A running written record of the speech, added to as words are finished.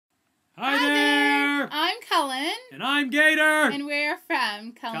Hi there! I'm Cullen. And I'm Gator! And we're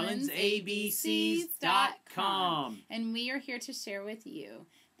from CullensABCs.com. And we are here to share with you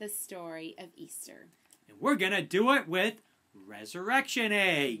the story of Easter. And we're going to do it with resurrection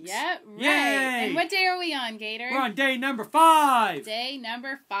eggs. Yep, right. Yay! And what day are we on, Gator? We're on day number 5. Day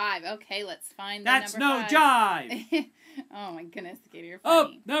number 5. Okay, let's find That's the number 5. That's no jive. Oh my goodness, Gator, you're Oh,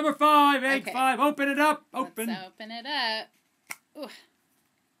 funny. number 5, egg Okay. 5. Open it up. Open. Let's open it up. Ooh.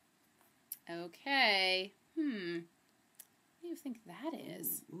 Okay. What do you think that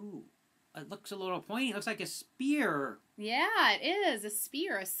is? Ooh. It looks a little pointy. It looks like a spear. Yeah, it is. A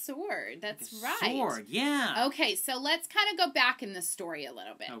spear, a sword. That's like a right. Sword, yeah. Okay, so let's kind of go back in the story a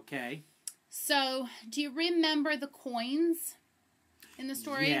little bit. Okay. So, do you remember the coins in the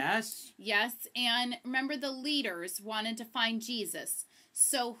story? Yes. Yes, and remember the leaders wanted to find Jesus.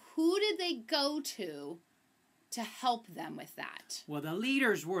 So, who did they go to help them with that? Well, the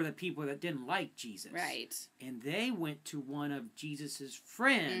leaders were the people that didn't like Jesus. Right. And they went to one of Jesus's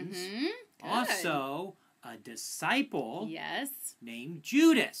friends, Good. also a disciple Yes. named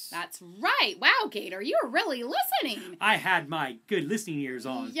Judas. That's right. Wow, Gator, you're really listening. I had my good listening ears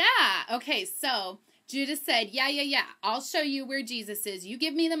on. Yeah. Okay, so Judas said, yeah. I'll show you where Jesus is. You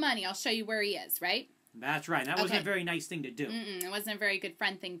give me the money. I'll show you where he is, right? That's right. That wasn't a very nice thing to do. It wasn't a very good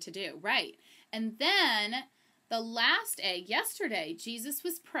friend thing to do. Right. And then the last egg, yesterday, Jesus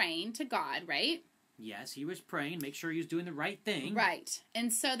was praying to God, right? Yes, he was praying. Make sure he was doing the right thing. Right.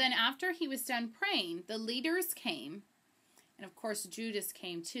 And so then after he was done praying, the leaders came. And of course, Judas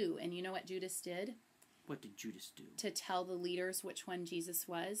came too. And you know what Judas did? What did Judas do? To tell the leaders which one Jesus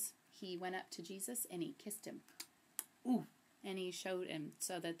was, he went up to Jesus and he kissed him. Ooh. And he showed him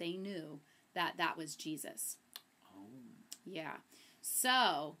so that they knew that that was Jesus. Oh. Yeah.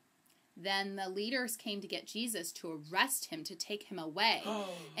 So then the leaders came to get Jesus to arrest him, to take him away.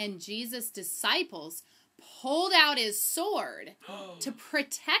 And Jesus' disciples pulled out his sword to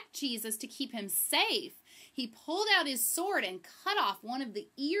protect Jesus, to keep him safe. He pulled out his sword and cut off one of the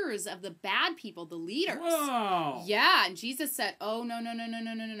ears of the bad people, the leaders. Whoa. Yeah, and Jesus said, oh, no.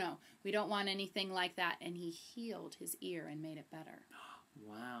 We don't want anything like that. And he healed his ear and made it better.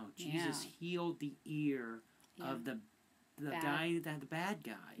 Wow. Jesus healed the ear of the guy, the bad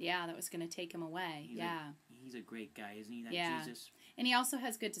guy. Yeah, that was going to take him away. He's a great guy, isn't he, that Jesus? And he also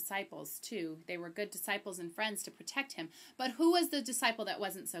has good disciples, too. They were good disciples and friends to protect him. But who was the disciple that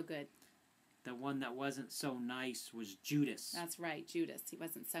wasn't so good? The one that wasn't so nice was Judas. That's right, Judas. He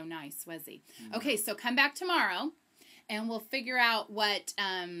wasn't so nice, was he? No. Okay, so come back tomorrow, and we'll figure out what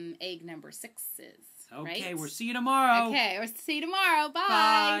egg number 6 is. Okay, right? we'll see you tomorrow. Okay, we'll see you tomorrow. Bye.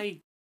 Bye.